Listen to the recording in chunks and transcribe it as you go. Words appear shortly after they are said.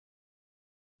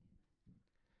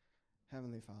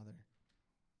Heavenly Father,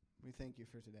 we thank you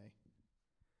for today.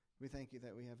 We thank you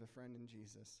that we have a friend in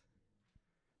Jesus.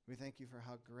 We thank you for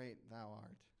how great thou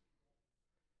art.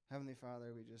 Heavenly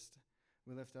Father, we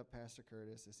lift up Pastor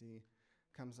Curtis as he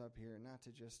comes up here, not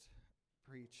to just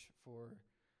preach for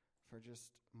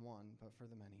just one, but for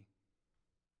the many.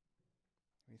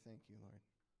 We thank you, Lord.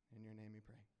 In your name we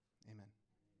pray. Amen.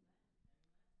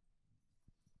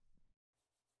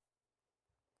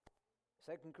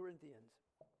 Second Corinthians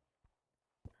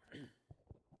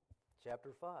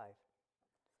chapter 5,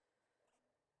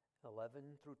 11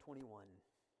 through 21.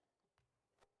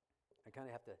 I kind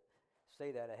of have to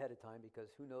say that ahead of time because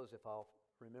who knows if I'll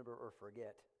remember or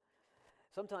forget.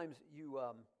 Sometimes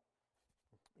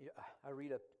I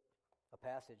read a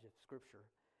passage of Scripture,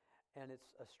 and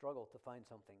it's a struggle to find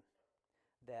something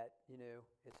that,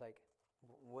 it's like,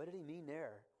 what did he mean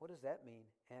there? What does that mean?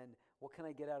 And what can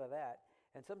I get out of that?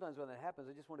 And sometimes when that happens,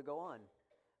 I just want to go on.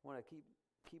 I want to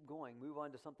keep going, move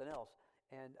on to something else,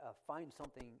 and find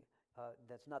something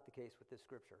that's not the case with this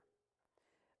Scripture.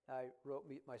 I wrote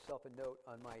myself a note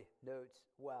on my notes.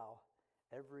 Wow,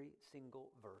 every single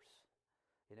verse.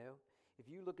 If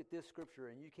you look at this Scripture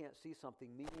and you can't see something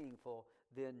meaningful,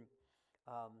 then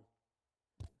I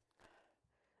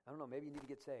don't know, maybe you need to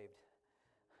get saved.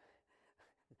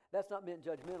 That's not meant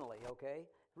judgmentally, okay?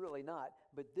 Really not.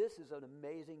 But this is an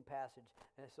amazing passage.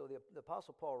 And so the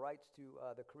Apostle Paul writes to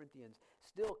the Corinthians,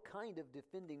 still kind of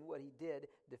defending what he did,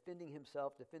 defending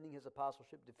himself, defending his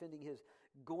apostleship, defending his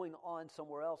going on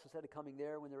somewhere else instead of coming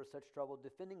there when there was such trouble,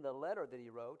 defending the letter that he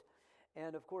wrote,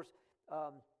 and of course,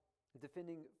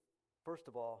 defending, first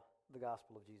of all, the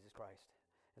gospel of Jesus Christ.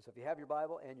 And so if you have your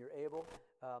Bible and you're able,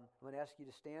 I'm going to ask you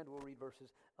to stand. We'll read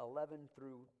verses 11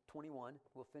 through 21.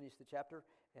 We'll finish the chapter,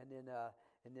 and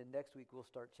then next week we'll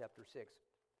start chapter 6.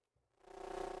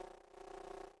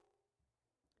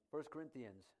 1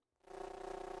 Corinthians.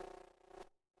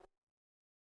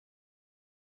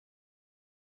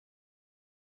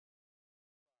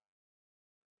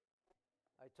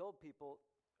 I told people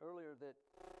earlier that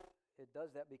it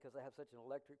does that because I have such an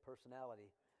electric personality.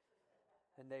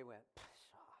 And they went,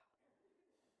 pshaw.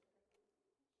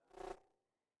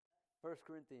 1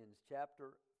 Corinthians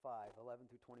chapter 5, 11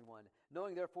 through 21.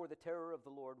 Knowing therefore the terror of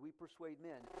the Lord, we persuade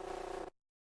men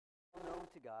well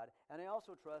known to God, and I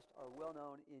also trust are well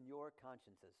known in your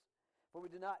consciences. For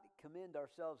we do not commend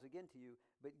ourselves again to you,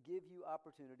 but give you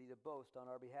opportunity to boast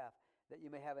on our behalf, that you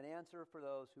may have an answer for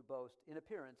those who boast in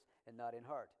appearance and not in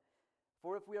heart.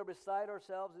 For if we are beside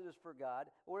ourselves, it is for God,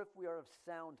 or if we are of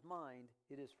sound mind,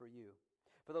 it is for you.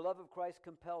 For the love of Christ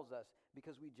compels us,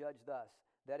 because we judge thus,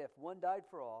 that if one died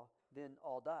for all, then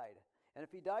all died. And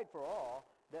if he died for all,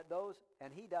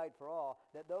 he died for all,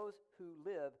 that those who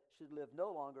live should live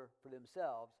no longer for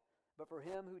themselves, but for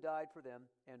him who died for them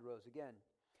and rose again.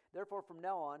 Therefore, from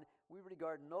now on, we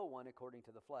regard no one according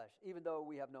to the flesh. Even though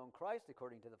we have known Christ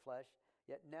according to the flesh,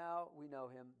 yet now we know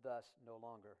him thus no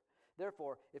longer.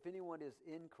 Therefore, if anyone is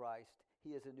in Christ,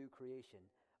 he is a new creation.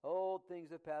 Old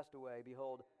things have passed away.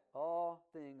 Behold, all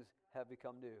things have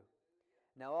become new.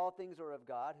 Now all things are of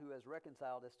God, who has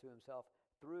reconciled us to himself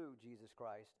through Jesus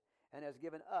Christ, and has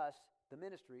given us the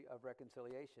ministry of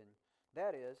reconciliation.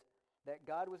 That is, that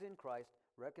God was in Christ,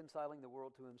 reconciling the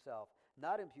world to himself,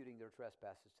 not imputing their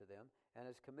trespasses to them, and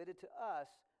has committed to us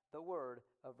the word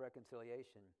of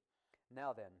reconciliation.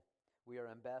 Now then, we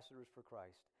are ambassadors for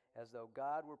Christ. As though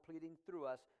God were pleading through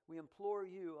us, we implore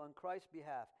you on Christ's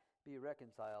behalf, be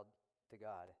reconciled to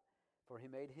God. For he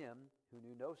made him who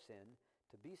knew no sin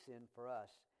to be sin for us,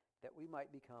 that we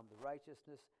might become the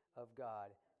righteousness of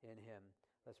God in him.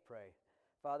 Let's pray.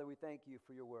 Father, we thank you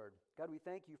for your word. God, we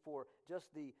thank you for just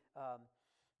the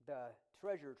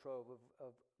treasure trove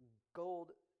of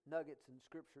gold nuggets in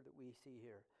Scripture that we see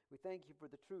here. We thank you for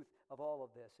the truth of all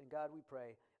of this. And God, we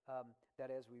pray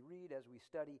that as we read, as we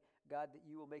study, God, that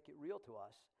you will make it real to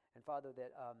us. And Father,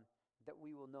 that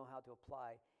we will know how to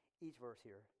apply each verse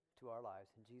here to our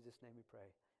lives. In Jesus' name we pray.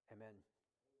 Amen.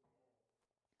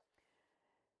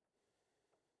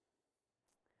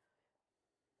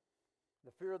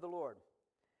 The fear of the Lord.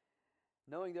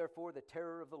 Knowing therefore the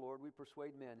terror of the Lord, we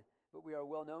persuade men, but we are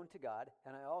well known to God,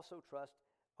 and I also trust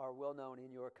are well known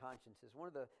in your consciences. One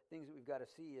of the things that we've got to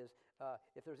see is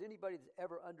if there's anybody that's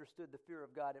ever understood the fear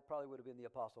of God, it probably would have been the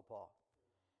Apostle Paul.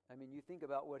 I mean, you think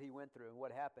about what he went through and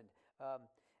what happened,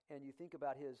 and you think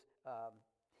about his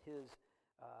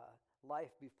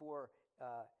life before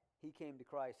he came to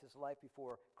Christ, his life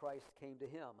before Christ came to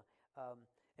him.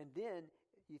 And then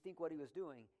you think what he was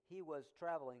doing. He was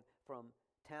traveling from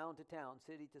town to town,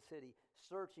 city to city,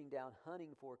 searching down, hunting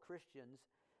for Christians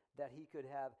that he could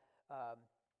have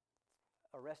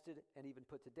arrested and even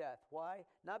put to death. Why?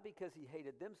 Not because he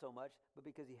hated them so much, but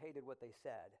because he hated what they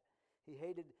said. He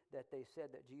hated that they said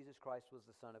that Jesus Christ was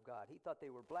the Son of God. He thought they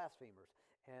were blasphemers.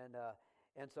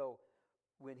 And so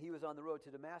when he was on the road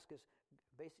to Damascus,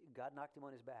 basically God knocked him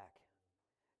on his back.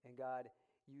 And God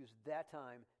used that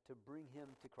time to bring him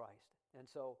to Christ. And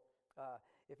so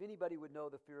if anybody would know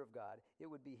the fear of God, it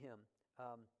would be him.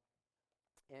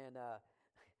 And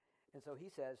so he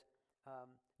says,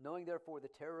 knowing therefore the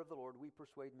terror of the Lord, we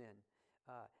persuade men.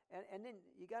 And then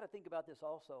you got to think about this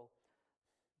also.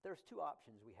 There's two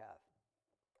options we have.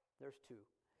 There's two.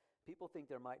 People think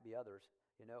there might be others,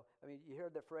 you know. I mean, you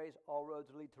heard the phrase, all roads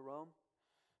lead to Rome,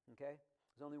 okay?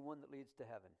 There's only one that leads to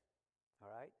heaven, all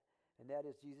right? And that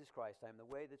is Jesus Christ. I am the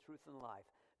way, the truth, and the life.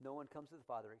 No one comes to the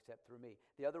Father except through me.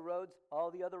 The other roads, all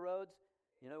the other roads,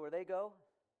 you know where they go?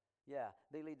 Yeah,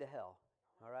 they lead to hell,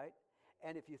 all right?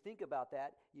 And if you think about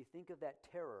that, you think of that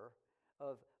terror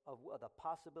of the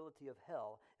possibility of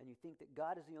hell, and you think that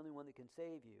God is the only one that can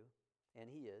save you, and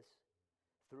he is,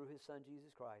 through his Son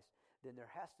Jesus Christ, then there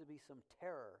has to be some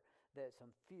terror,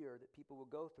 some fear that people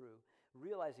will go through,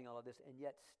 realizing all of this, and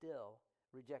yet still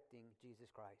rejecting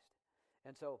Jesus Christ.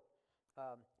 And so,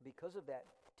 because of that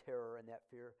terror and that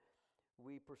fear,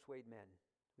 we persuade men.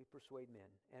 We persuade men.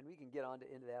 And we can get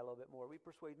into that a little bit more. We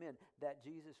persuade men that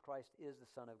Jesus Christ is the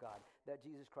Son of God, that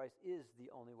Jesus Christ is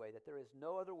the only way, that there is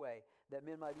no other way that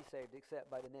men might be saved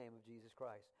except by the name of Jesus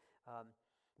Christ.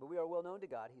 But we are well known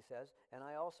to God, he says, and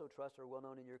I also trust are well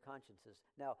known in your consciences.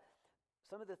 Now,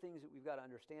 some of the things that we've got to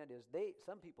understand is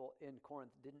some people in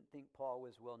Corinth didn't think Paul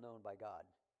was well known by God.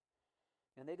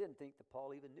 And they didn't think that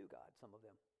Paul even knew God, some of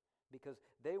them, because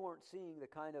they weren't seeing the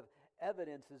kind of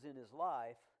evidences in his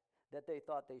life that they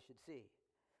thought they should see.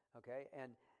 Okay?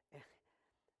 And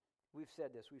we've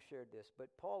said this, we've shared this,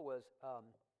 but Paul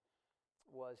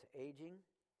was aging.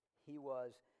 He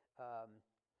was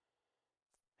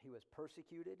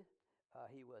persecuted.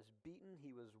 He was beaten.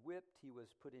 He was whipped. He was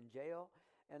put in jail.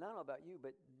 And I don't know about you,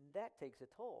 but that takes a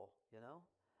toll, you know.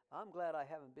 I'm glad I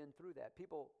haven't been through that.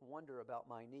 People wonder about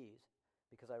my knees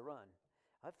because I run.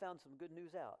 I've found some good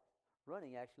news out.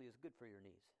 Running actually is good for your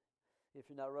knees if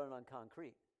you're not running on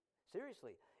concrete.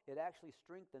 Seriously, it actually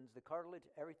strengthens the cartilage,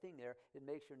 everything there. It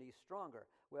makes your knees stronger.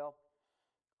 Well,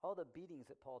 all the beatings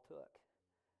that Paul took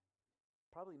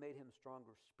probably made him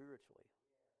stronger spiritually,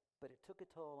 but it took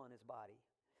a toll on his body.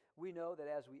 We know that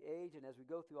as we age and as we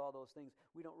go through all those things,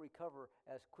 we don't recover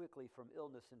as quickly from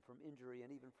illness and from injury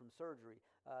and even from surgery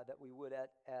that we would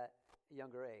at a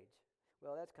younger age.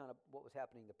 Well, that's kind of what was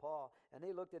happening to Paul. And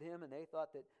they looked at him and they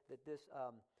thought that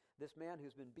this man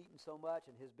who's been beaten so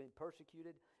much and has been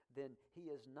persecuted, then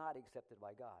he is not accepted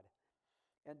by God.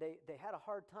 And they had a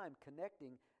hard time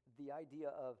connecting the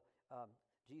idea of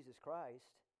Jesus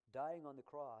Christ dying on the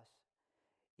cross,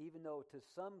 even though to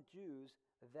some Jews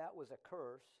that was a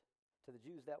curse. To the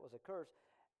Jews that was a curse,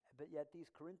 but yet these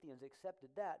Corinthians accepted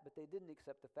that, but they didn't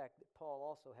accept the fact that Paul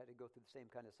also had to go through the same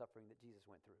kind of suffering that Jesus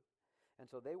went through. And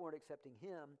so they weren't accepting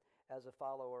him as a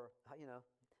follower. You know,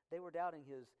 they were doubting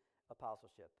his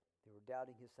apostleship. They were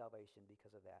doubting his salvation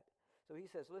because of that. So he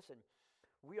says, listen,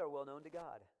 we are well known to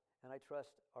God, and I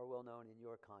trust are well known in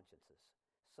your consciences.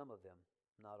 Some of them,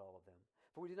 not all of them.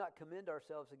 For we do not commend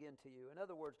ourselves again to you. In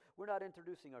other words, we're not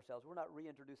introducing ourselves. We're not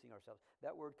reintroducing ourselves.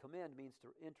 That word commend means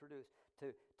to introduce,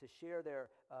 to share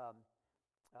their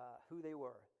who they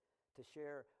were, to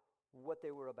share what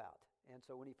they were about. And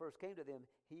so when he first came to them,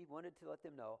 he wanted to let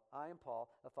them know, I am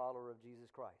Paul, a follower of Jesus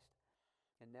Christ.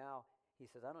 And now he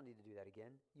says, I don't need to do that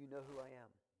again. You know who I am.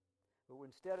 But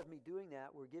instead of me doing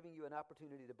that, we're giving you an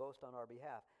opportunity to boast on our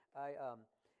behalf.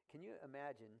 Can you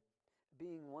imagine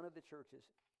being one of the churches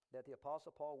that the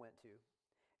Apostle Paul went to,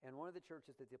 and one of the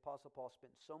churches that the Apostle Paul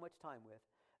spent so much time with,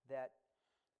 that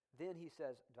then he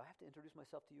says, do I have to introduce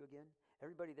myself to you again?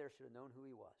 Everybody there should have known who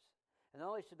he was. And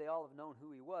not only should they all have known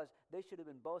who he was, they should have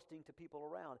been boasting to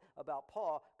people around about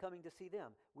Paul coming to see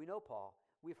them. We know Paul.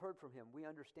 We've heard from him. We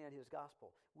understand his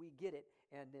gospel. We get it.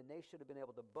 And then they should have been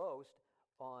able to boast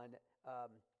on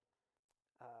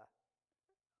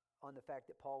the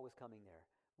fact that Paul was coming there.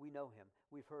 We know him.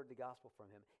 We've heard the gospel from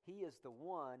him. He is the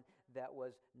one that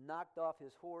was knocked off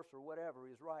his horse or whatever he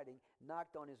was riding,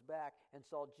 knocked on his back, and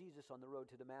saw Jesus on the road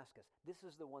to Damascus. This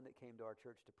is the one that came to our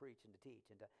church to preach and to teach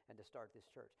and to start this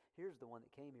church. Here's the one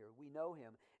that came here. We know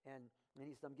him, and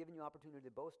he said, I'm giving you opportunity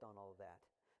to boast on all of that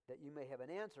you may have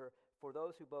an answer for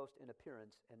those who boast in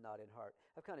appearance and not in heart.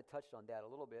 I've kind of touched on that a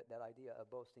little bit, that idea of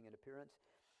boasting in appearance.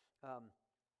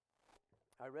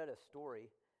 I read a story.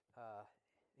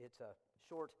 It's a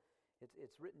short.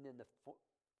 It's written in the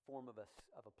form of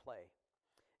a play.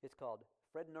 It's called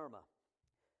Fred and Irma.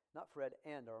 not Fred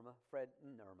and Irma, Fred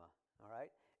and Irma, all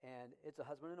right? And it's a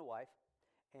husband and a wife,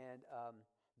 and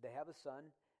they have a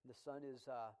son. The son is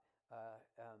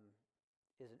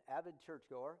an avid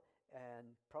churchgoer and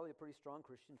probably a pretty strong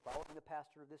Christian, following the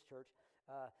pastor of this church,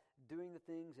 doing the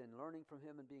things and learning from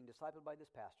him and being discipled by this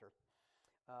pastor.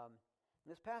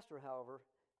 This pastor, however,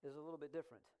 is a little bit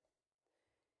different.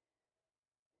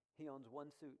 He owns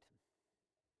one suit.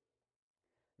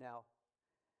 Now,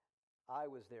 I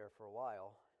was there for a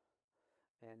while,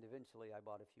 and eventually I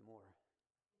bought a few more.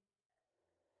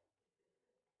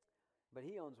 But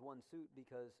he owns one suit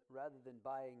because rather than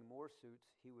buying more suits,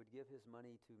 he would give his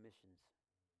money to missions.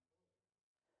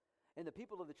 And the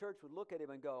people of the church would look at him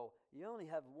and go, you only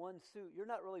have one suit. You're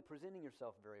not really presenting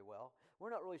yourself very well.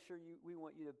 We're not really sure we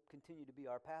want you to continue to be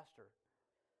our pastor.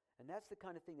 And that's the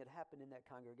kind of thing that happened in that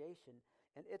congregation.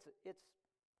 And it's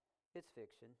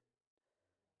fiction.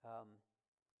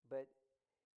 But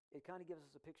it kind of gives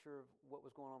us a picture of what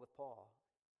was going on with Paul.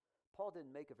 Paul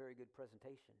didn't make a very good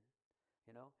presentation,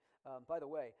 you know. By the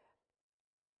way,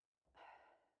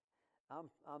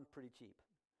 I'm pretty cheap.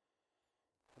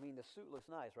 I mean, the suit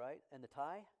looks nice, right? And the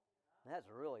tie? That's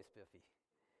really spiffy.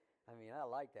 I mean, I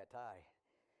like that tie.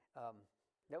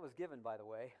 That was given, by the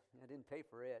way. I didn't pay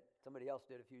for it. Somebody else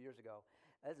did a few years ago.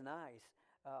 That's nice.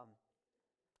 But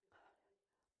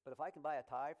if I can buy a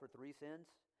tie for 3 cents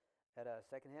at a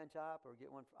secondhand shop or get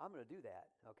one, I'm going to do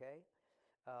that, okay?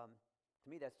 To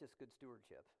me, that's just good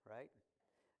stewardship, right?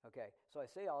 Okay, so I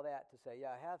say all that to say,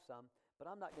 yeah, I have some, but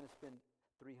I'm not going to spend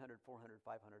 $300, $400,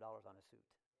 $500 on a suit,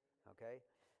 okay?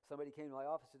 Somebody came to my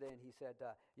office today and he said,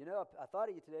 you know, I thought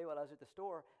of you today while I was at the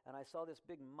store, and I saw this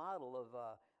big model of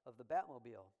the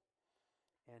Batmobile.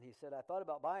 And he said, I thought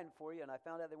about buying it for you, and I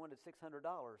found out they wanted $600.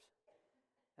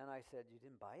 And I said, you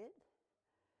didn't buy it?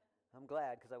 I'm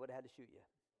glad, because I would have had to shoot you.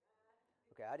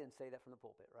 Okay, I didn't say that from the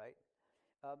pulpit, right?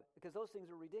 Because those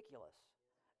things are ridiculous.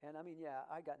 And I mean, yeah,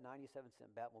 I got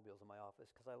 97-cent Batmobiles in my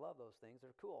office because I love those things.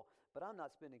 They're cool. But I'm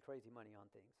not spending crazy money on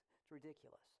things. It's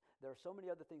ridiculous. There are so many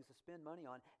other things to spend money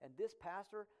on. And this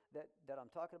pastor that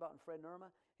I'm talking about in Fred and Irma,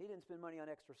 he didn't spend money on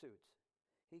extra suits.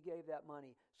 He gave that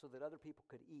money so that other people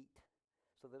could eat,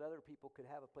 so that other people could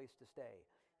have a place to stay.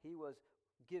 He was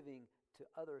giving to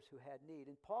others who had need.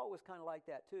 And Paul was kind of like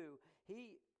that too.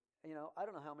 He, you know, I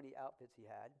don't know how many outfits he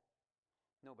had.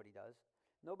 Nobody does.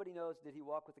 Nobody knows, did he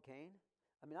walk with a cane?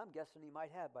 I mean, I'm guessing he might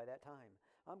have by that time.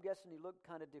 I'm guessing he looked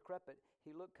kind of decrepit.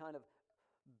 He looked kind of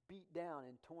beat down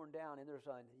and torn down. And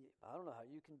I don't know how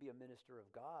you can be a minister of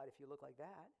God if you look like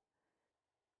that.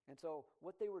 And so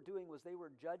what they were doing was they were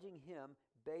judging him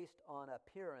based on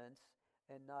appearance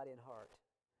and not in heart.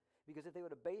 Because if they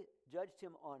would have judged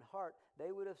him on heart,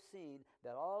 they would have seen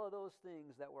that all of those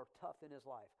things that were tough in his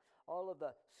life, all of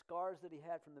the scars that he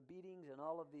had from the beatings and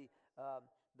all of the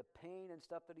pain and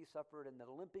stuff that he suffered and the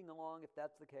limping along, if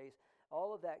that's the case, all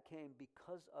of that came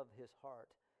because of his heart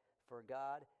for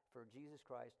God, for Jesus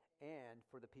Christ, and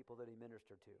for the people that he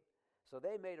ministered to. So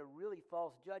they made a really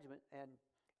false judgment, and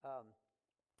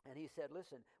he said,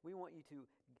 listen, we want you to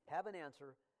have an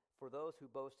answer for those who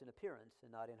boast in appearance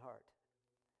and not in heart.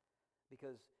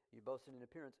 Because you boast in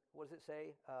appearance. What does it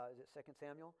say? Is it 2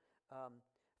 Samuel?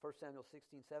 1 Samuel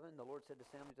 16:7, the Lord said to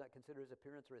Samuel, do not consider his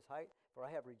appearance or his height, for I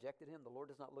have rejected him. The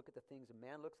Lord does not look at the things a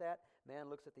man looks at.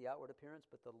 Man looks at the outward appearance,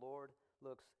 but the Lord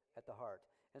looks at the heart.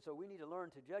 And so we need to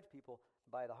learn to judge people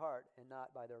by the heart and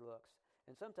not by their looks.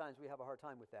 And sometimes we have a hard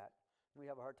time with that. We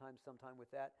have a hard time sometime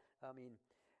with that. I mean,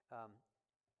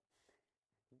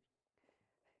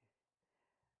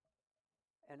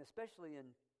 and especially in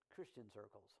Christian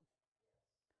circles.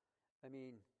 I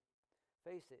mean,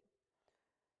 face it.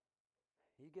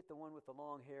 You get the one with the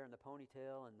long hair and the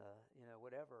ponytail and the,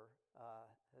 whatever,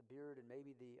 the beard and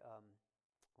maybe the,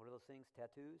 what are those things,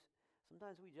 tattoos?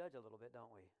 Sometimes we judge a little bit, don't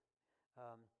we?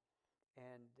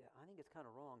 And I think it's kind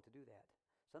of wrong to do that.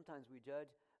 Sometimes we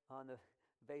judge on the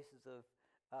basis of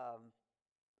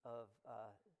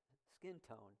skin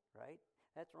tone, right?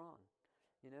 That's wrong.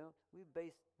 We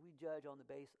judge on the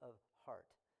base of heart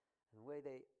and the way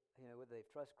they, whether they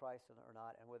trust Christ or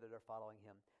not, and whether they're following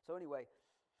him. So anyway,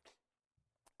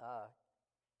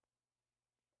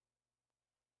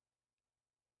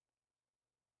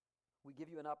 we give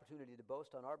you an opportunity to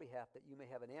boast on our behalf that you may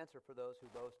have an answer for those who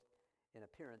boast in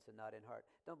appearance and not in heart.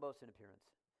 Don't boast in appearance.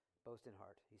 Boast in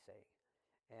heart, he's saying.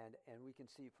 And we can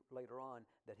see later on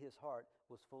that his heart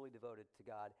was fully devoted to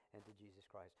God and to Jesus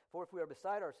Christ. For if we are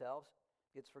beside ourselves,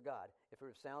 it's for God. If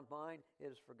we're of sound mind,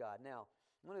 it is for God. Now,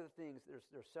 one of the things,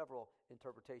 there's several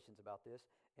interpretations about this,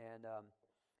 and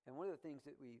one of the things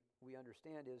that we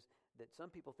understand is that some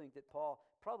people think that Paul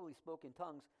probably spoke in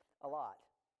tongues a lot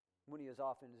when he was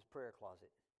off in his prayer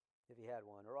closet. if he had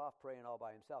one, or off praying all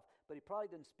by himself. But he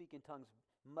probably didn't speak in tongues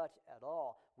much at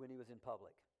all when he was in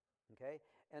public. Okay?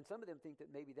 And some of them think that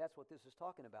maybe that's what this is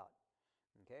talking about.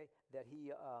 Okay? That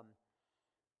he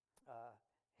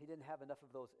didn't have enough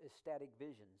of those ecstatic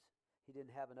visions. He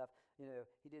didn't have enough, he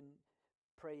didn't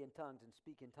pray in tongues and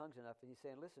speak in tongues enough. And he's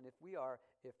saying, listen, if we are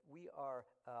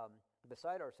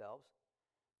beside ourselves,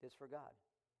 it's for God.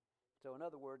 So in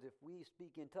other words, if we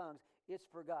speak in tongues, it's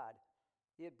for God.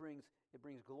 It brings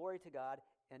glory to God,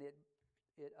 and it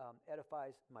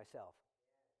edifies myself.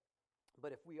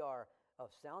 But if we are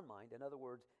of sound mind, in other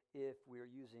words, if we're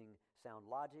using sound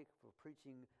logic, if we're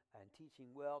preaching and teaching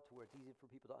well to where it's easy for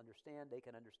people to understand, they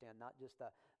can understand not just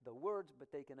the words, but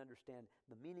they can understand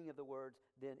the meaning of the words,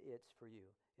 then it's for you.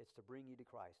 It's to bring you to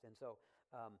Christ. And so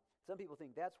some people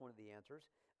think that's one of the answers.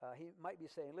 He might be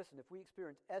saying, listen, if we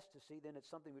experience ecstasy, then it's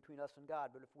something between us and God.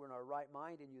 But if we're in our right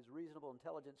mind and use reasonable,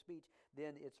 intelligent speech,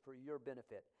 then it's for your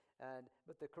benefit.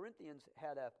 But the Corinthians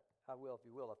had a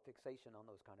fixation on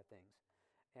those kind of things.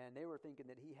 And they were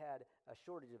thinking that he had a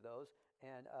shortage of those.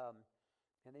 And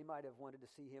they might have wanted to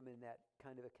see him in that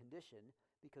kind of a condition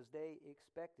because they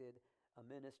expected a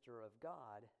minister of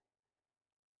God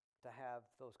to have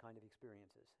those kind of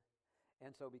experiences.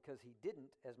 And so because he didn't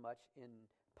as much in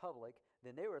public,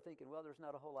 then they were thinking, well, there's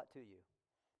not a whole lot to you.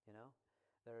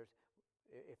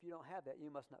 If you don't have that, you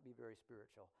must not be very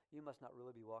spiritual. You must not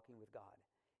really be walking with God.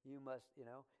 You must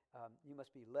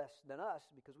be less than us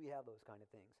because we have those kind of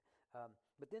things.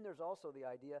 But then there's also the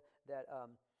idea that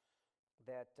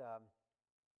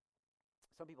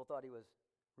some people thought he was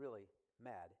really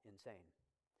mad, insane.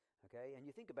 Okay, and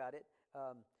you think about it,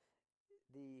 some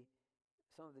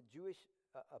of the Jewish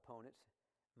opponents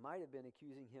might have been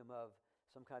accusing him of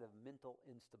some kind of mental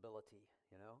instability,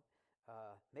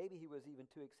 Maybe he was even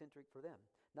too eccentric for them.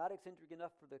 Not eccentric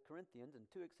enough for the Corinthians and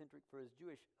too eccentric for his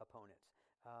Jewish opponents.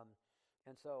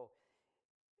 And so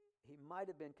he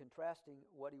might have been contrasting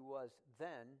what he was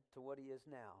then to what he is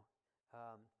now.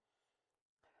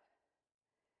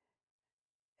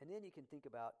 And then you can think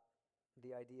about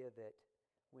the idea that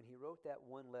when he wrote that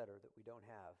one letter that we don't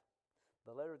have,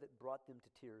 the letter that brought them to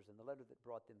tears and the letter that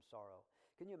brought them sorrow.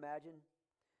 Can you imagine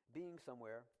being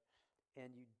somewhere and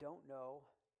you don't know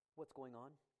what's going on?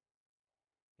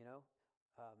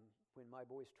 When my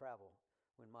boys travel,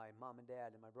 when my mom and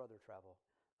dad and my brother travel.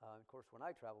 Of course, when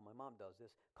I travel, my mom does this.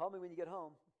 Call me when you get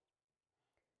home.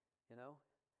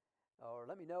 Or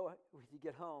let me know when you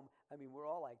get home. I mean, we're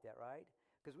all like that, right?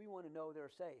 Because we want to know they're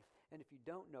safe. And if you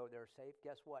don't know they're safe,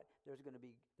 guess what? There's going to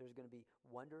be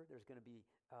wonder. There's going to be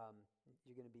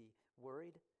you're going to be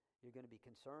worried. You're going to be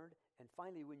concerned. And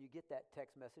finally, when you get that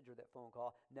text message or that phone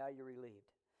call, now you're relieved.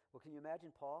 Well, can you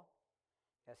imagine Paul,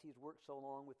 as he's worked so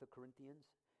long with the Corinthians,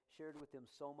 shared with them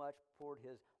so much, poured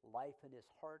his life and his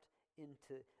heart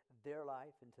into their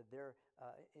life, into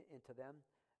them,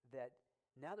 that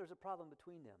now there's a problem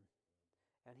between them.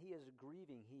 And he is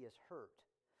grieving. He is hurt.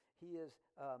 He is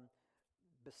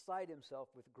beside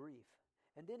himself with grief.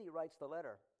 And then he writes the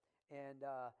letter. And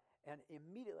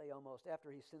immediately, almost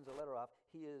after he sends the letter off,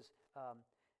 he's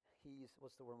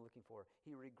what's the word I'm looking for?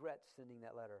 He regrets sending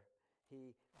that letter.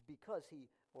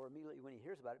 Immediately when he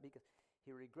hears about it, because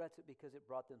he regrets it because it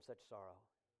brought them such sorrow.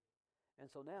 And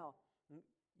so now you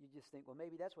just think, well,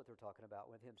 maybe that's what they're talking about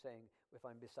with him saying, if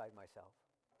I'm beside myself.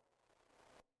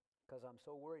 Because I'm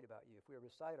so worried about you. If we're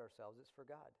beside ourselves, it's for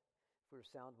God. If we're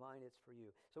sound mind, it's for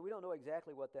you. So we don't know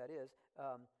exactly what that is,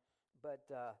 but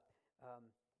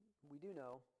we do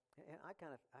know, and I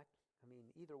mean,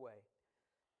 either way,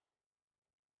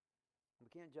 we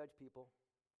can't judge people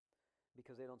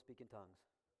because they don't speak in tongues.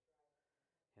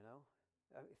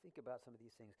 Think about some of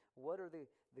these things. What are the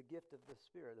gift of the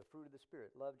Spirit, the fruit of the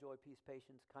Spirit? Love, joy, peace,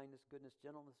 patience, kindness, goodness,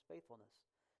 gentleness, faithfulness.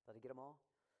 Did I get them all?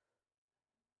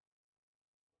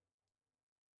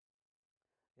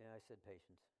 Yeah, I said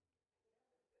patience.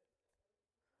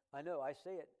 I know, I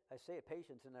say it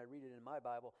patience, and I read it in my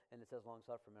Bible, and it says long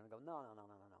suffering, and I go, no.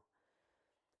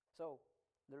 So,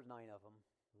 there's 9 of them.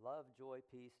 Love, joy,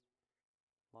 peace,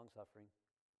 long suffering,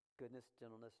 goodness,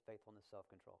 gentleness, faithfulness,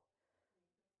 self-control.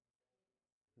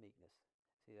 Meekness.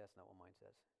 See, that's not what mine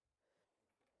says.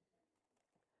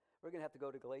 We're going to have to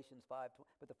go to Galatians 5.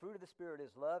 But the fruit of the Spirit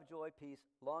is love, joy, peace,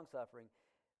 long suffering,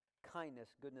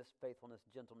 kindness, goodness, faithfulness,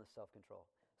 gentleness, self-control.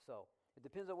 So, it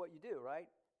depends on what you do, right?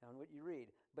 On what you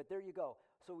read. But there you go.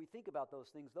 So we think about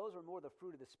those things. Those are more the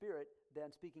fruit of the Spirit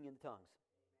than speaking in tongues.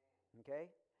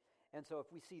 Okay? And so if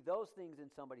we see those things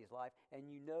in somebody's life, and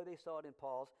you know they saw it in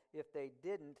Paul's, if they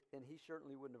didn't, then he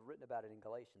certainly wouldn't have written about it in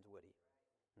Galatians, would he?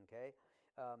 Okay?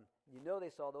 You know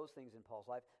they saw those things in Paul's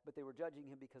life, but they were judging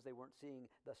him because they weren't seeing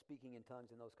the speaking in tongues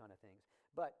and those kind of things.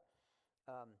 But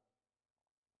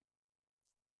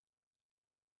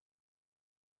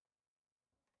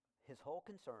his whole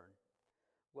concern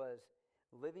was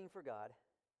living for God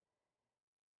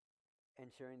and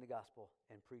sharing the gospel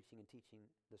and preaching and teaching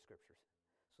the scriptures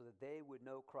so that they would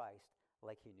know Christ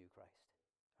like he knew Christ.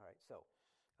 All right, so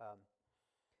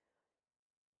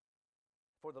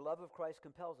for the love of Christ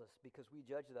compels us, because we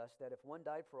judge thus that if one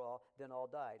died for all, then all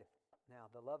died. Now,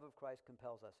 the love of Christ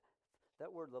compels us. That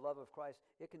word, the love of Christ,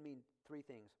 it can mean three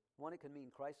things. One, it can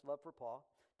mean Christ's love for Paul.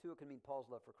 Two, it can mean Paul's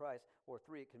love for Christ. Or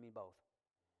three, it can mean both.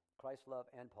 Christ's love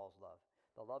and Paul's love.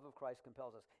 The love of Christ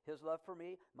compels us. His love for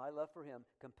me, my love for him,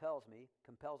 compels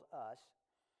us,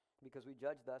 because we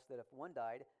judge thus that if one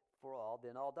died for all,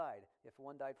 then all died. If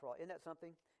one died for all. Isn't that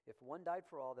something? If one died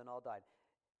for all, then all died.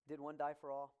 Did one die for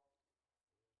all?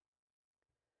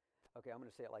 Okay, I'm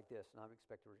going to say it like this, and I'm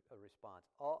expecting a response.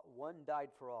 One died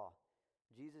for all.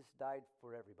 Jesus died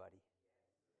for everybody.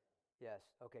 Yes.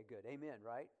 Okay, good. Amen,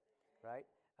 right? Right?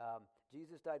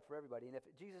 Jesus died for everybody. And if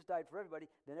Jesus died for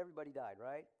everybody, then everybody died,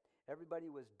 right?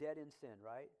 Everybody was dead in sin,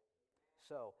 right?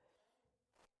 So,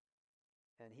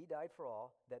 and he died for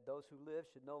all, that those who live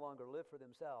should no longer live for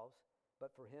themselves,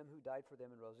 but for him who died for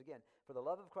them and rose again. For the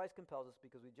love of Christ compels us,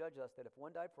 because we judge us that if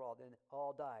one died for all, then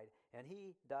all died. And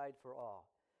he died for all.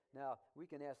 Now, we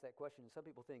can ask that question, and some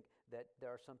people think that there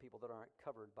are some people that aren't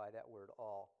covered by that word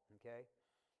all, okay?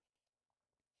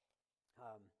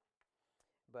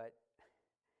 But,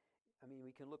 I mean,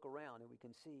 we can look around and we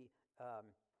can see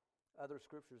other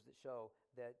scriptures that show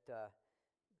that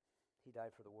he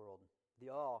died for the world.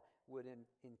 The all would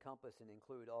encompass and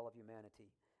include all of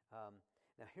humanity.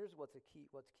 Now, here's what's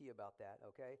key about that,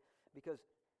 okay? Because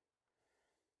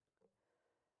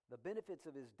the benefits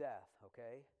of his death,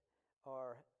 okay,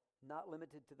 are not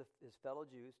limited to his fellow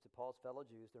Jews, to Paul's fellow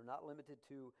Jews. They're not limited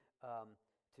to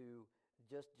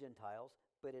just Gentiles,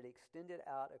 but it extended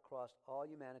out across all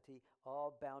humanity,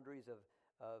 all boundaries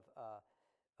of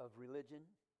religion.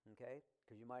 Okay,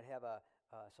 because you might have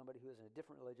somebody who is in a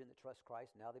different religion that trusts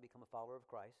Christ. Now they become a follower of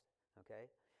Christ. Okay,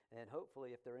 and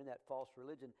hopefully, if they're in that false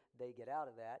religion, they get out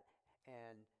of that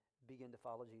and begin to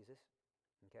follow Jesus.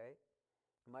 Okay,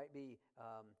 it might be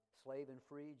slave and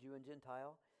free, Jew and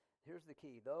Gentile. Here's the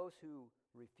key. Those who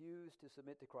refuse to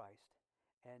submit to Christ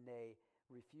and they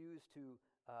refuse to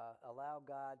allow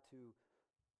God to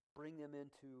bring them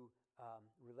into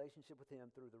relationship with him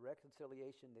through the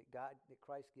reconciliation that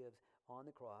Christ gives on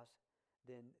the cross,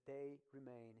 then they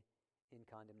remain in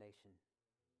condemnation.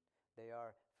 They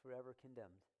are forever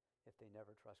condemned if they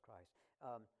never trust Christ.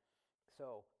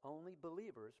 So only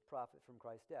believers profit from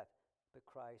Christ's death, but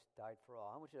Christ died for all.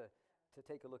 I want you to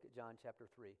take a look at John chapter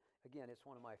 3. Again, it's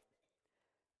one of my,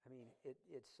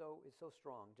 it's so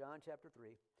strong. John chapter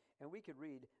 3. And we could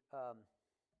read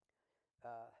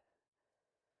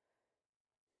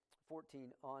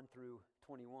 14 on through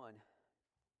 21.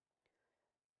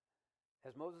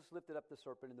 As Moses lifted up the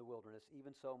serpent in the wilderness,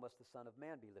 even so must the Son of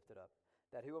Man be lifted up,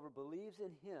 that whoever believes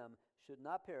in him should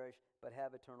not perish, but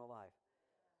have eternal life.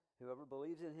 Whoever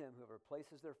believes in him, whoever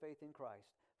places their faith in Christ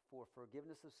for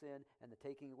forgiveness of sin and the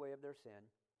taking away of their sin,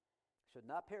 should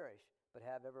not perish, but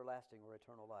have everlasting or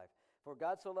eternal life. For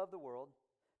God so loved the world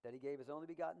that he gave his only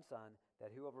begotten Son,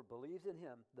 that whoever believes in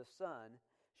him, the Son,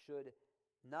 should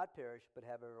not perish, but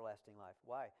have everlasting life.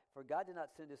 Why? For God did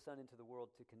not send his Son into the world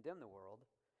to condemn the world,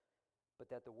 but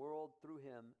that the world through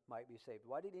him might be saved.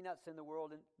 Why did he not send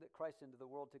Christ into the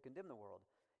world to condemn the world?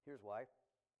 Here's why.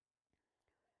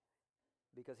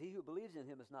 Because he who believes in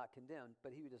him is not condemned,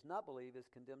 but he who does not believe is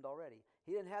condemned already.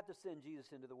 He didn't have to send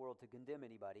Jesus into the world to condemn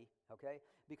anybody, okay?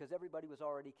 Because everybody was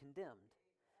already condemned.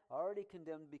 Already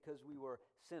condemned because we were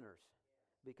sinners.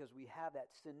 Because we have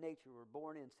that sin nature. We're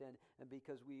born in sin. And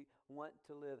because we want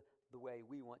to live the way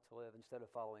we want to live instead of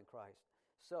following Christ.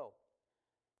 So,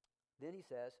 then he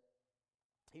says,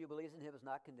 he who believes in him is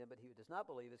not condemned, but he who does not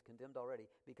believe is condemned already,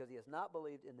 because he has not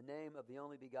believed in the name of the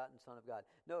only begotten Son of God.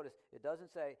 Notice, it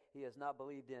doesn't say he has not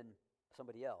believed in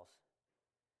somebody else.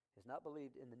 He has not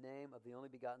believed in the name of the only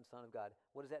begotten Son of God.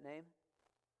 What is that name?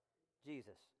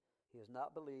 Jesus. He has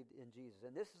not believed in Jesus.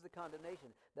 And this is the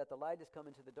condemnation, that the light has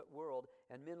come into the world,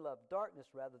 and men love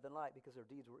darkness rather than light, because their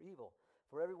deeds were evil.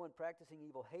 For everyone practicing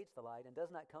evil hates the light and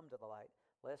does not come to the light,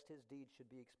 lest his deeds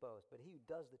should be exposed. But he who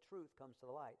does the truth comes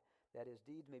to the light, that his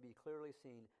deeds may be clearly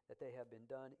seen, that they have been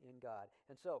done in God.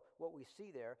 And so, what we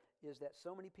see there is that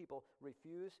so many people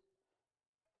refuse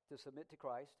to submit to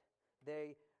Christ.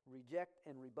 They reject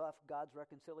and rebuff God's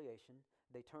reconciliation.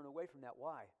 They turn away from that.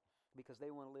 Why? Because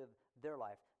they want to live their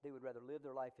life. They would rather live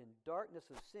their life in darkness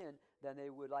of sin than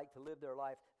they would like to live their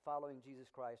life following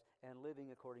Jesus Christ and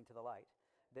living according to the light.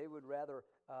 They would rather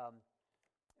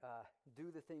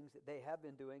do the things that they have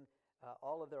been doing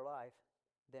all of their life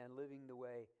than living the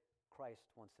way Christ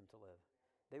wants them to live.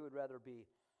 They would rather be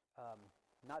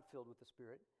not filled with the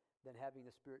Spirit than having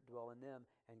the Spirit dwell in them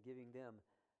and giving them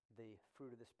the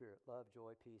fruit of the Spirit: love,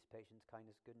 joy, peace, patience,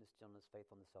 kindness, goodness, gentleness,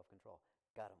 faithfulness, self-control.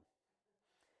 Got them.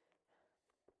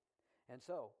 And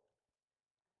so,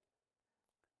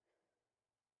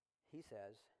 he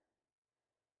says,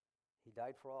 he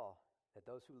died for all, that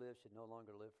those who live should no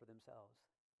longer live for themselves.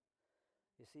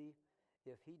 You see,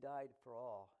 if he died for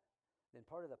all, then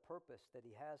part of the purpose that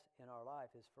he has in our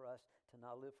life is for us to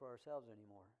not live for ourselves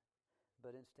anymore,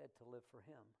 but instead to live for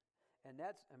him. And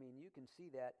that's, you can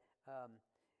see that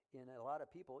in a lot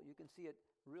of people. You can see it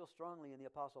real strongly in the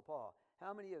Apostle Paul.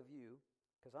 How many of you,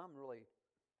 because I'm really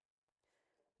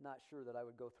not sure that I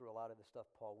would go through a lot of the stuff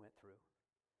Paul went through,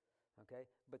 okay?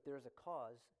 But there's a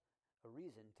cause, a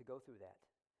reason to go through that.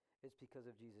 It's because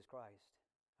of Jesus Christ,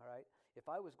 all right? If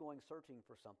I was going searching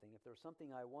for something, if there was something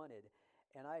I wanted,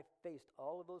 and I faced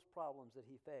all of those problems that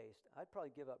he faced, I'd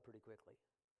probably give up pretty quickly.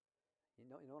 You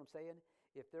know what I'm saying?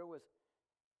 If there was,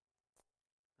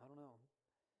 I don't know.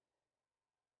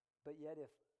 But yet if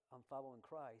I'm following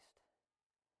Christ,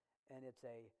 and it's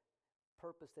a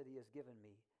purpose that he has given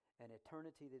me, an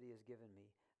eternity that he has given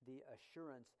me, the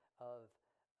assurance of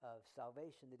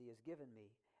salvation that he has given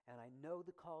me, and I know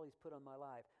the call he's put on my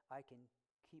life, I can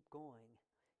keep going,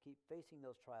 keep facing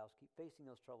those trials, keep facing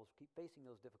those troubles, keep facing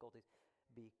those difficulties,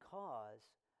 because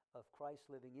of Christ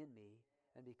living in me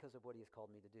and because of what he has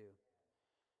called me to do.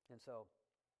 And so,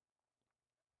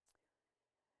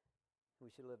 we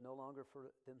should live no longer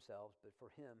for themselves, but for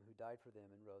him who died for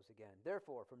them and rose again.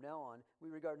 Therefore, from now on,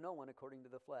 we regard no one according to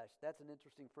the flesh. That's an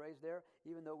interesting phrase there.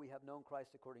 Even though we have known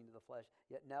Christ according to the flesh,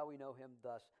 yet now we know him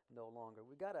thus no longer.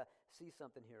 We've got to see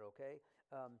something here, okay?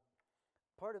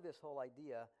 Part of this whole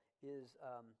idea is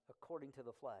according to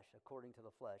the flesh, according to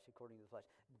the flesh, according to the flesh.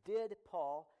 Did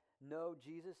Paul know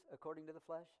Jesus according to the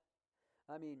flesh?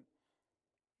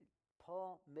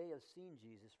 Paul may have seen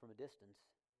Jesus from a distance.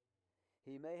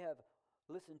 He may have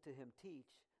listened to him teach,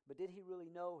 but did he really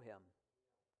know him?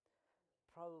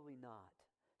 Probably not.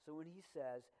 So when he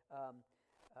says,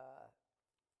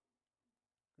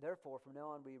 therefore, from now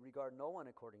on we regard no one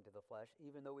according to the flesh,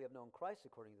 even though we have known Christ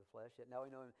according to the flesh, yet now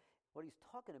we know him. What he's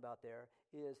talking about there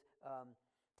is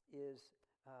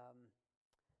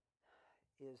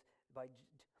by,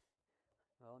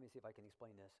 well, let me see if I can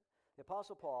explain this. The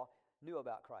Apostle Paul knew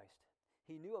about Christ.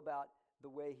 He knew about the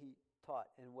way he taught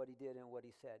and what he did and what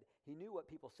he said. He knew what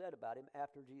people said about him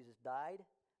after Jesus died,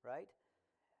 right?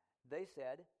 They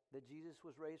said that Jesus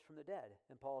was raised from the dead.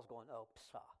 And Paul's going, oh,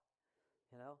 pshaw.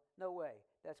 No way.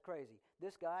 That's crazy.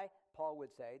 This guy, Paul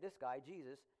would say, this guy,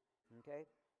 Jesus, okay,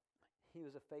 he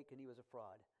was a fake and he was a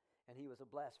fraud. And he was a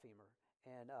blasphemer.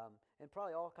 And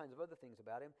probably all kinds of other things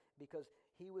about him, because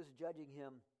he was judging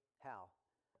him how?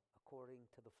 According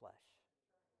to the flesh.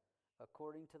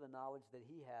 According to the knowledge that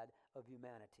he had of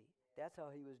humanity. That's how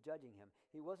he was judging him.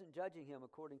 He wasn't judging him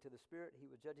according to the Spirit. He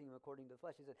was judging him according to the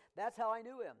flesh. He said, that's how I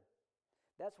knew him.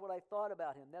 That's what I thought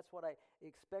about him. That's what I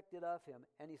expected of him.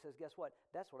 And he says, guess what?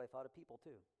 That's what I thought of people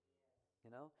too.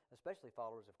 Especially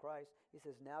followers of Christ. He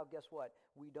says, now guess what?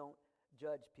 We don't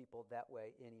judge people that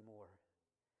way anymore.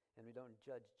 And we don't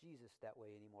judge Jesus that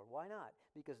way anymore. Why not?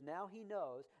 Because now he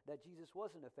knows that Jesus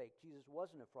wasn't a fake. Jesus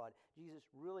wasn't a fraud. Jesus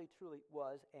really, truly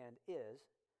was and is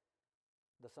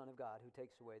the Son of God who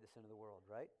takes away the sin of the world,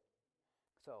 right?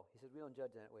 So, he says we don't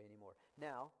judge that way anymore.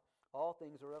 Now, all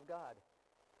things are of God,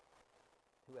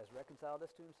 who has reconciled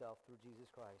us to himself through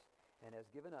Jesus Christ and has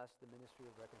given us the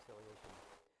ministry of reconciliation.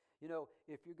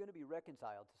 If you're going to be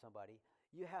reconciled to somebody,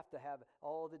 you have to have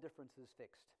all the differences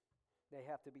fixed. They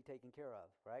have to be taken care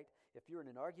of, right? If you're in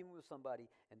an argument with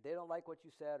somebody and they don't like what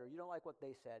you said or you don't like what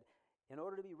they said, in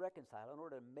order to be reconciled, in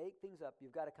order to make things up,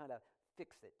 you've got to kind of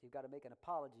fix it. You've got to make an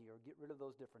apology or get rid of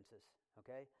those differences,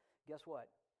 okay? Guess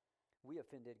what? We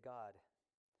offended God,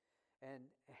 and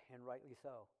rightly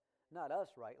so. Not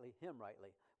us rightly, him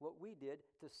rightly. What we did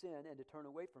to sin and to turn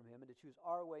away from him and to choose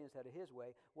our way instead of his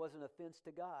way was an offense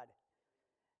to God,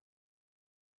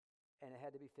 and it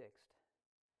had to be fixed.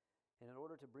 And in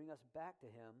order to bring us back to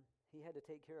him, he had to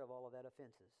take care of all of that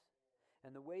offenses.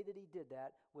 And the way that he did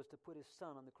that was to put his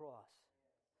son on the cross,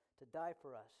 to die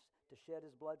for us, to shed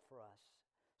his blood for us,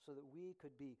 so that we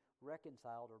could be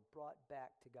reconciled or brought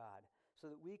back to God. So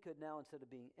that we could now, instead of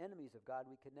being enemies of God,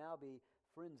 we could now be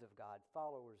friends of God,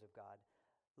 followers of God,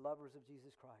 lovers of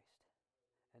Jesus Christ.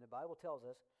 And the Bible tells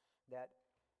us that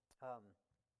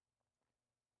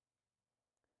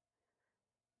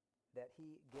that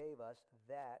he gave us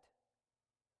that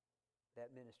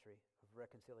ministry of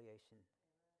reconciliation.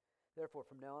 Therefore,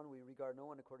 from now on, we regard no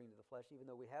one according to the flesh. Even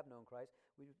though we have known Christ,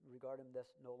 we regard him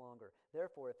thus no longer.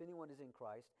 Therefore, if anyone is in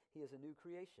Christ, he is a new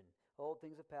creation. Old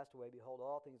things have passed away. Behold,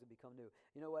 all things have become new.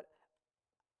 You know what?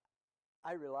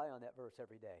 I rely on that verse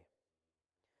every day.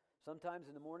 Sometimes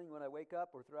in the morning when I wake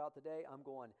up or throughout the day, I'm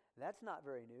going, that's not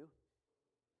very new.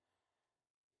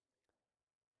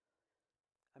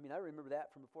 I mean, I remember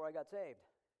that from before I got saved.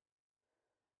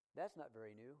 That's not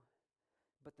very new.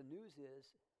 But the news is,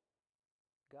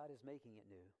 God is making it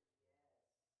new.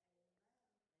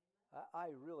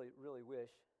 I really, really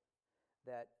wish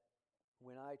that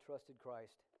when I trusted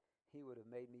Christ, he would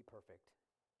have made me perfect.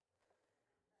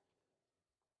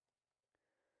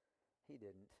 He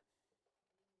didn't.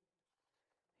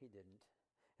 He didn't.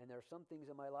 And there are some things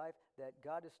in my life that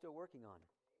God is still working on.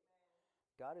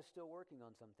 God is still working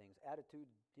on some things.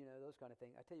 Attitude, those kind of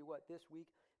things. I tell you what, this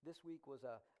week was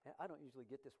I don't usually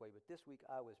get this way, but this week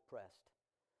I was pressed.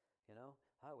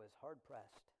 I was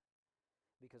hard-pressed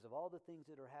because of all the things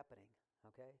that are happening,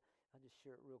 okay? I'll just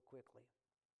share it real quickly.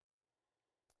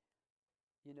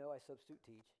 I substitute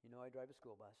teach. I drive a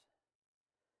school bus.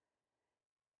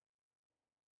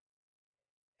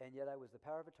 And yet I was the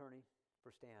power of attorney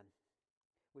for Stan,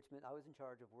 which meant I was in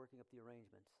charge of working up the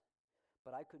arrangements.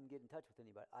 But I couldn't get in touch with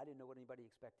anybody. I didn't know what anybody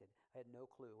expected. I had no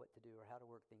clue what to do or how to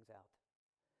work things out.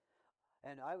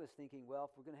 And I was thinking, well,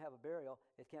 if we're going to have a burial,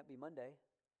 it can't be Monday,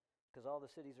 because all the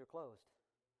cities are closed.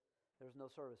 There's no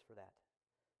service for that.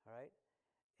 All right?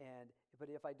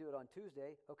 But if I do it on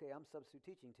Tuesday, okay, I'm substitute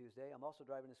teaching Tuesday. I'm also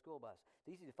driving a school bus.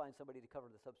 It's easy to find somebody to cover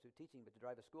the substitute teaching, but to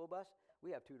drive a school bus, we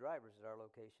have 2 drivers at our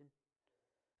location.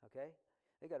 Okay?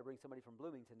 They got to bring somebody from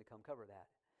Bloomington to come cover that.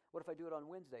 What if I do it on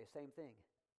Wednesday? Same thing.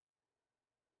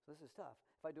 So this is tough.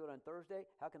 If I do it on Thursday,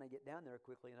 how can I get down there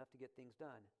quickly enough to get things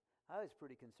done? I was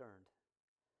pretty concerned.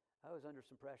 I was under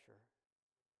some pressure.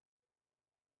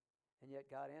 And yet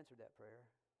God answered that prayer,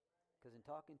 because in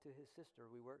talking to his sister,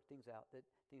 we worked things out that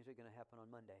things are going to happen on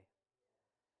Monday.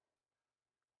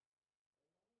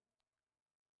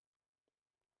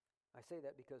 I say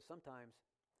that because sometimes,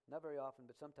 not very often,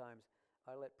 but sometimes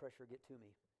I let pressure get to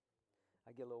me.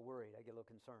 I get a little worried. I get a little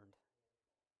concerned.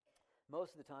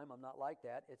 Most of the time, I'm not like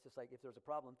that. It's just like, if there's a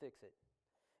problem, fix it.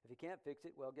 If you can't fix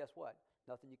it, well, guess what?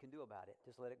 Nothing you can do about it.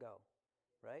 Just let it go.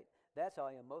 Right? That's how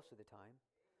I am most of the time.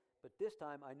 But this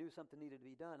time, I knew something needed to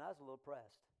be done. I was a little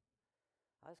pressed.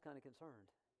 I was kind of concerned.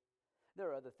 There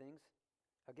are other things.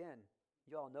 Again,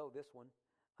 you all know this one.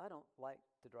 I don't like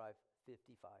to drive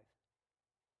 55.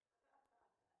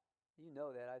 You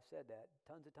know that. I've said that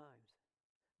tons of times.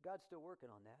 God's still working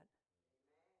on that.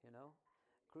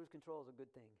 Cruise control is a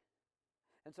good thing.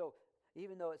 And so,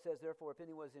 even though it says, therefore, if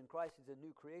anyone is in Christ, he's a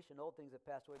new creation. Old things have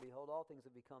passed away. Behold, all things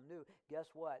have become new.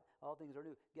 Guess what? All things are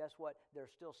new. Guess what?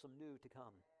 There's still some new to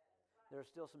come. There's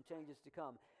still some changes to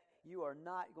come. You are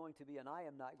not going to be, and I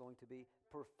am not going to be,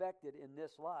 perfected in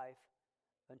this life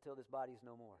until this body is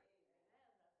no more.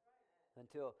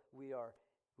 Until we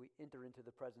enter into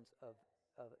the presence of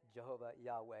Jehovah,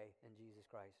 Yahweh, and Jesus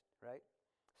Christ. Right?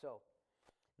 So,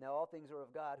 now all things are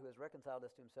of God, who has reconciled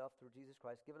us to himself through Jesus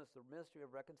Christ, given us the ministry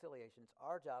of reconciliation. It's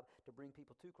our job to bring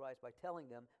people to Christ by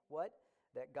telling them what?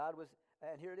 That God was,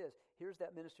 and here it is. Here's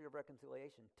that ministry of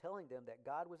reconciliation, telling them that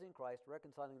God was in Christ,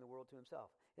 reconciling the world to himself.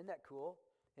 Isn't that cool?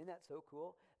 Isn't that so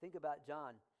cool? Think about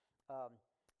John,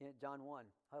 in John 1.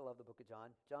 I love the book of John.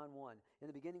 John 1. In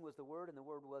the beginning was the Word, and the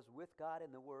Word was with God,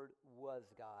 and the Word was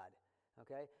God.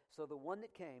 Okay? So the one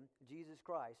that came, Jesus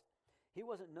Christ, he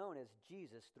wasn't known as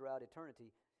Jesus throughout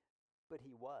eternity, but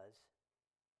he was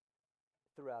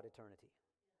throughout eternity.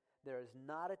 There is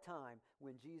not a time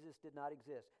when Jesus did not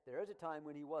exist. There is a time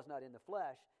when he was not in the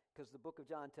flesh, because the book of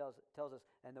John tells us,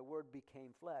 and the Word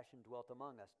became flesh and dwelt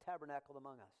among us, tabernacled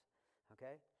among us.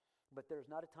 Okay? But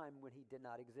there's not a time when he did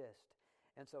not exist.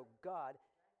 And so God,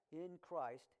 in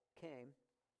Christ, came,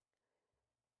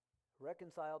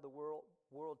 reconciled the world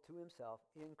to himself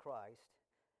in Christ,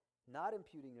 not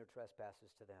imputing their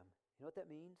trespasses to them. You know what that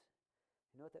means?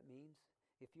 You know what that means?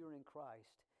 If you're in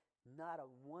Christ, not a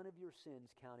one of your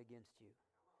sins count against you.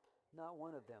 Not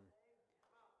one of them.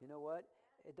 You know what?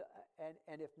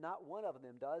 And if not one of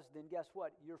them does, then guess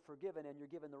what? You're forgiven and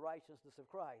you're given the righteousness of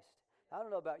Christ. I don't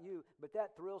know about you, but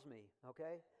that thrills me,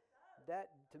 okay?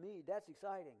 That, to me, that's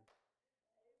exciting.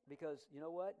 Because, you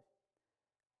know what?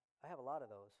 I have a lot of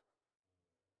those.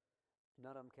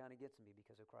 None of them count against me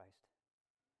because of Christ.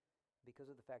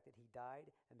 Because of the fact that he died,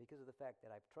 and because of the fact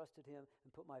that I've trusted him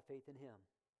and put my faith in him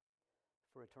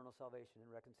for eternal salvation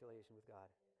and reconciliation with God.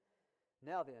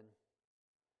 Now then,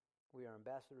 we are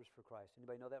ambassadors for Christ.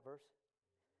 Anybody know that verse?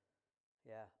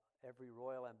 Yeah, every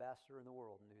royal ambassador in the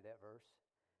world knew that verse.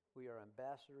 We are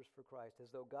ambassadors for Christ.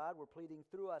 As though God were pleading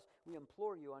through us, we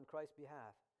implore you on Christ's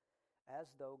behalf.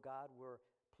 As though God were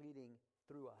pleading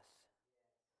through us.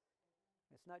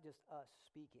 It's not just us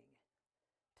speaking,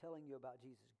 telling you about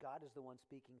Jesus. God is the one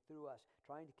speaking through us,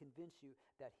 trying to convince you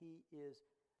that He is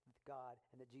God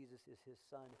and that Jesus is His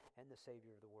Son and the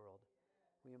Savior of the world.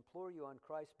 We implore you on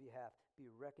Christ's behalf, be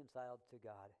reconciled to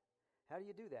God. How do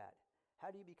you do that?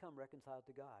 How do you become reconciled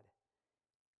to God?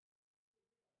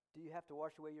 Do you have to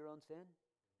wash away your own sin?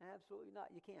 Absolutely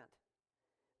not. You can't.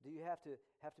 Do you have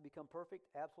to become perfect?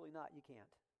 Absolutely not. You can't.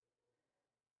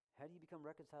 How do you become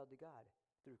reconciled to God?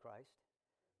 Through Christ.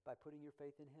 By putting your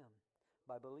faith in Him.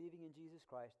 By believing in Jesus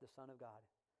Christ, the Son of God.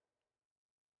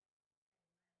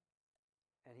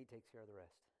 And He takes care of the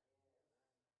rest.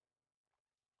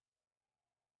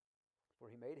 For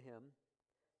He made Him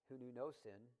who knew no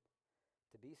sin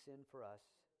to be sin for us,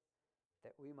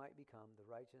 that we might become the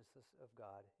righteousness of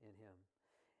God in Him.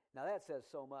 Now that says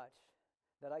so much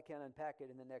that I can't unpack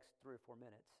it in the next 3 or 4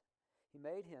 minutes. He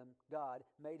made Him, God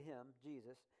made Him,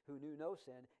 Jesus, who knew no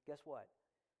sin. Guess what?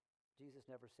 Jesus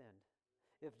never sinned.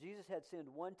 If Jesus had sinned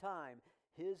one time,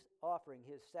 His offering,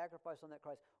 His sacrifice on that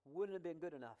cross wouldn't have been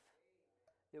good enough.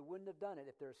 It wouldn't have done it.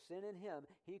 If there's sin in Him,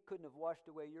 He couldn't have washed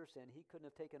away your sin. He couldn't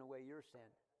have taken away your sin.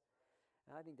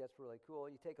 And I think that's really cool.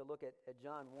 You take a look at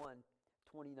John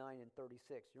 1:29 and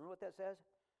 36. You remember what that says?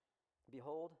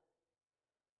 Behold,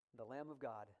 the Lamb of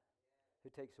God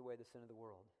who takes away the sin of the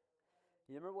world.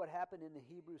 You remember what happened in the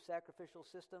Hebrew sacrificial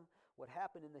system? What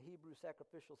happened in the Hebrew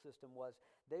sacrificial system was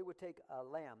they would take a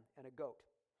lamb and a goat.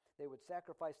 They would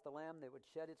sacrifice the lamb, they would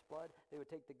shed its blood, they would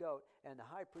take the goat, and the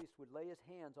high priest would lay his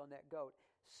hands on that goat,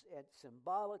 and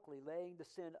symbolically laying the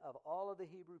sin of all of the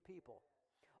Hebrew people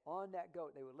on that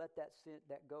goat. They would let that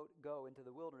goat go into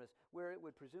the wilderness, where it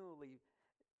would presumably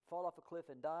fall off a cliff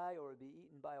and die, or be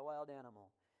eaten by a wild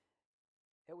animal.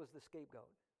 It was the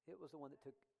scapegoat. It was the one that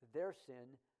took their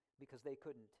sin because they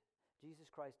couldn't. Jesus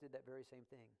Christ did that very same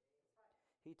thing.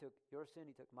 He took your sin,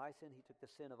 He took my sin, He took the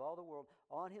sin of all the world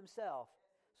on Himself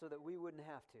so that we wouldn't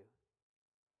have to.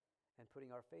 And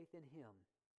putting our faith in Him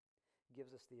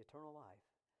gives us the eternal life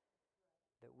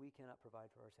that we cannot provide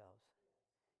for ourselves.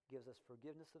 Gives us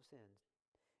forgiveness of sins.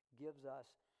 Gives us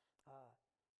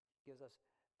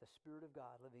the Spirit of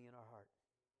God living in our heart.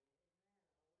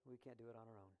 We can't do it on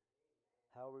our own.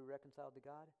 How are we reconciled to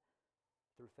God?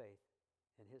 Through faith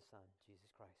in His Son,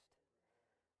 Jesus Christ.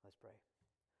 Let's pray.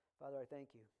 Father, I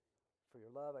thank you for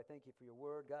your love. I thank you for your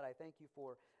word. God, I thank you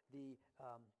for the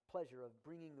pleasure of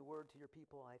bringing the word to your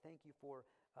people. I thank you for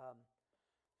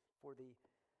the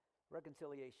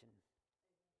reconciliation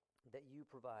that you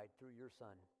provide through your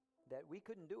Son. That we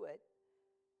couldn't do it,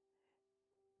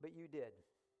 but you did.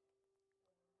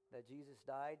 That Jesus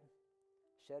died,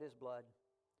 shed His blood,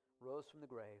 rose from the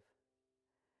grave,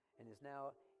 and is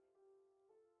now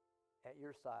at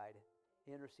your side,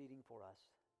 interceding for us.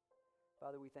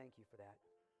 Father, we thank you for that.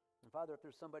 And Father, if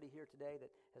there's somebody here today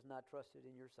that has not trusted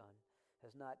in your Son,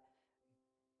 has not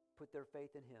put their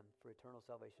faith in Him for eternal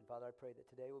salvation, Father, I pray that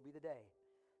today will be the day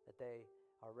that they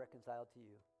are reconciled to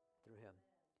you through Him.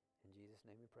 In Jesus'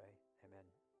 name we pray. Amen.